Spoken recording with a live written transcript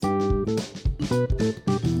Hi,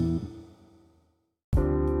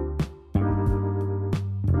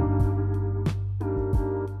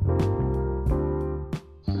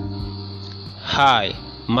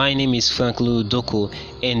 my name is Frank Ludoko,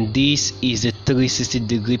 and this is the 360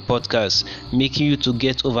 Degree Podcast, making you to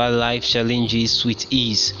get over life challenges with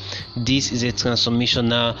ease. This is a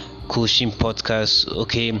transformational coaching podcast.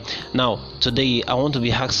 Okay, now today I want to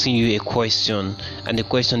be asking you a question, and the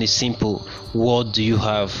question is simple: what do you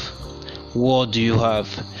have? What do you have?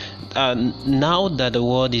 Now that the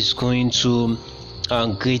world is going through a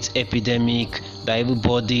great epidemic,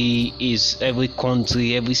 that every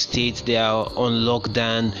country, every state, they are on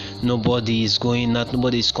lockdown. Nobody is going out,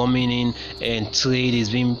 nobody is coming in, and trade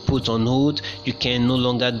is being put on hold. You can no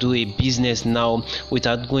longer do a business now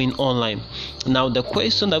without going online. Now the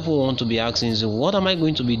question that we want to be asking is, what am I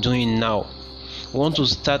going to be doing now? We want to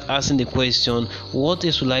start asking the question, what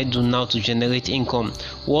else will I do now to generate income?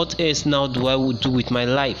 What else now do I do with my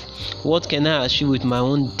life? What can I achieve with my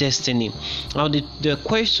own destiny? Now the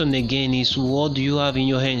question again is, what do you have in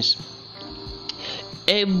your hands?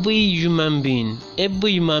 Every human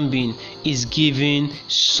being is given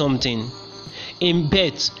something. In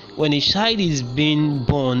birth, when a child is being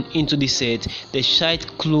born into this earth, the child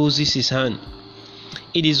closes his hand.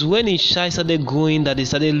 It is when his child started growing that he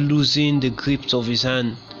started losing the grip of his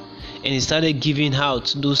hand, and he started giving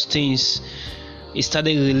out those things. He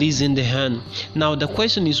started releasing the hand. Now the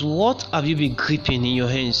question is, what have you been gripping in your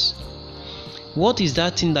hands? What is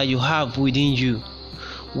that thing that you have within you?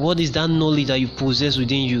 What is that knowledge that you possess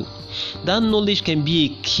within you? That knowledge can be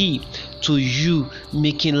a key to you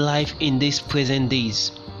making life in these present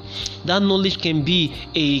days. That knowledge can be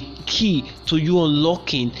a key to you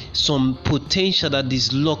unlocking some potential that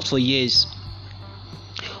is locked for years.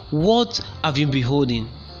 What have you been holding?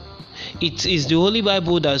 It is the Holy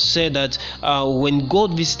Bible that said that when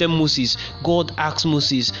God visited Moses, God asked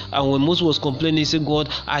Moses, and when Moses was complaining, he said, God,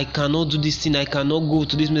 I cannot do this thing, I cannot go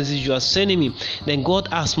to this message you are sending me. Then God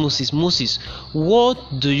asked Moses,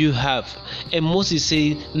 what do you have? And Moses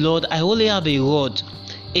said, Lord, I only have a rod,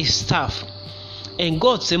 a staff. And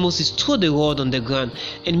God said, Moses, throw the rod on the ground.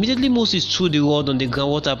 And immediately Moses threw the rod on the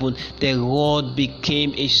ground. What happened? The rod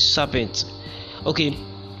became a serpent. Okay,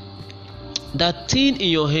 that thing in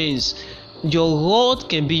your hands, your rod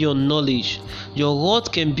can be your knowledge, your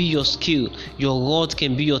rod can be your skill, your rod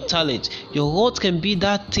can be your talent, your rod can be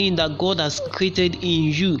that thing that God has created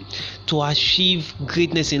in you to achieve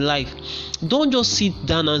greatness in life. Don't just sit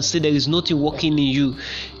down and say there is nothing working in you.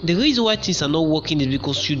 The reason why things are not working is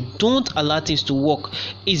because you don't allow things to work.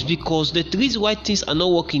 It's because the reason why things are not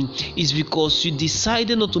working is because you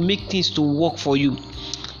decided not to make things to work for you.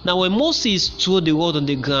 Now when Moses threw the rod on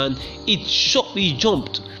the ground, it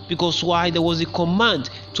jumped. Because why? There was a command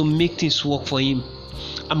to make things work for him.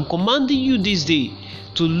 I'm commanding you this day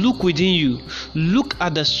to look within you, look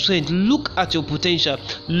at the strength, look at your potential,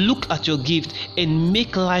 look at your gift, and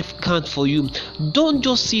make life count for you. Don't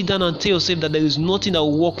just sit down and tell yourself that there is nothing that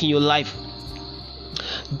will work in your life.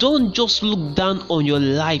 Don't just look down on your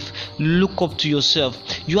life, look up to yourself.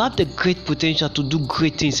 You have the great potential to do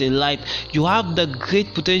great things in life. You have the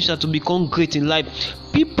great potential to become great in life.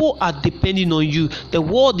 People are depending on you. The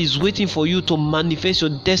world is waiting for you to manifest your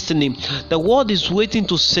destiny. The world is waiting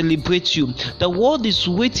to celebrate you. The world is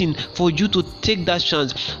waiting for you to take that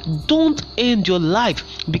chance. Don't end your life,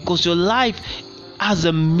 because your life has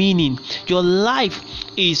a meaning. Your life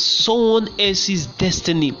is someone else's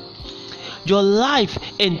destiny. Your life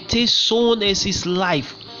entails someone else's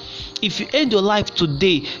life. If you end your life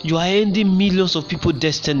today, you are ending millions of people's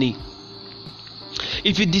destiny.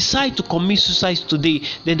 If you decide to commit suicide today,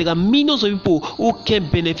 then there are millions of people who can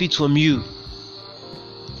benefit from you.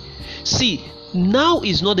 See, now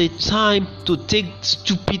is not a time to take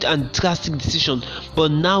stupid and drastic decisions, but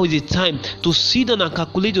now is a time to sit down and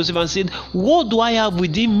calculate yourself and say, what do I have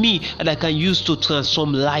within me that I can use to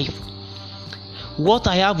transform life? What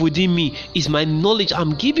I have within me is my knowledge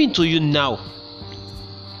I'm giving to you now.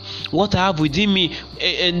 What I have within me,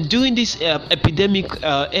 and during this epidemic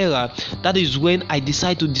era, that is when I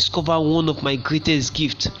decide to discover one of my greatest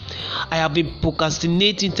gifts. I have been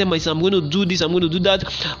procrastinating, telling myself I'm going to do this, I'm going to do that,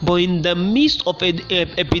 but in the midst of an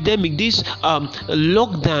epidemic, this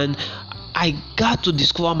lockdown, I got to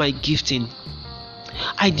discover my gifting.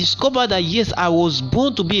 I discovered that yes, I was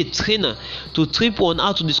born to be a trainer, to train people on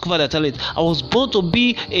how to discover their talent. I was born to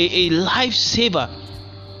be a lifesaver.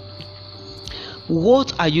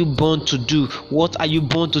 What are you born to do? What are you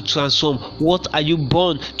born to transform? What are you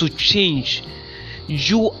born to change?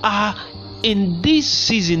 You are in this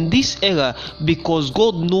season, this era, because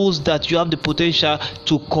God knows that you have the potential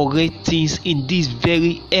to correct things in this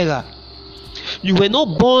very era. You were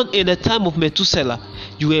not born in the time of Methuselah.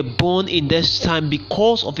 You were born in this time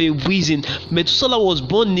because of a reason. Methuselah was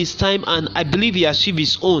born in his time, and I believe he achieved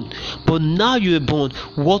his own. But now you are born.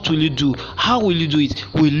 What will you do? How will you do it?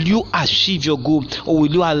 Will you achieve your goal, or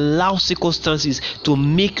will you allow circumstances to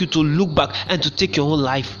make you to look back and to take your own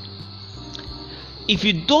life? If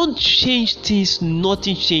you don't change things,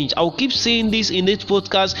 nothing change. I will keep saying this in this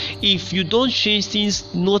podcast. If you don't change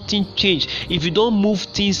things, nothing change. If you don't move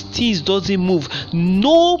things, things doesn't move.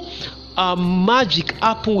 No magic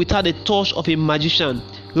happen without the touch of a magician.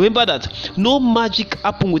 Remember that. No magic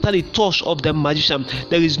happen without the touch of the magician.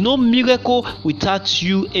 There is no miracle without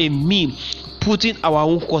you and me putting our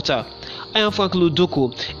own quarter. I am Frank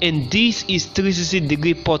Ludoko, and this is 360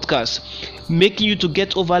 Degree Podcast, making you to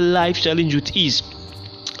get over life challenge with ease.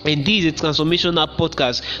 And this is a transformational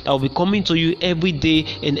podcast that will be coming to you every day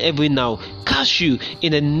and every now. Catch you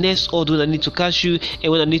in the next audio when I need to catch you,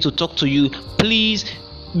 and when I need to talk to you. Please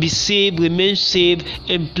be safe, remain safe,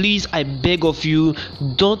 and please, I beg of you,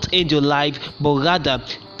 don't end your life, but rather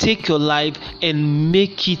take your life and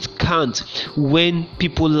make it count when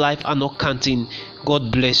people's life are not counting. God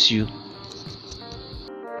bless you.